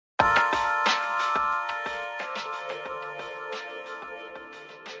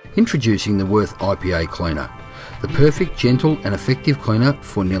Introducing the Wurth IPA Cleaner, the perfect, gentle and effective cleaner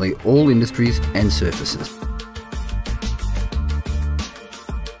for nearly all industries and surfaces.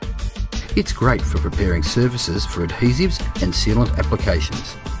 It's great for preparing surfaces for adhesives and sealant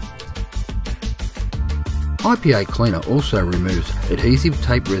applications. IPA Cleaner also removes adhesive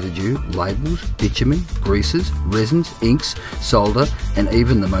tape residue, labels, bitumen, greases, resins, inks, solder and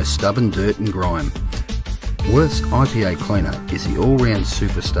even the most stubborn dirt and grime. Wurth's IPA Cleaner is the all-round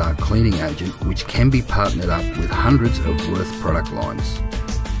superstar cleaning agent which can be partnered up with hundreds of Wurth product lines.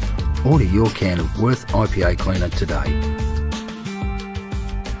 Order your can of Wurth IPA Cleaner today.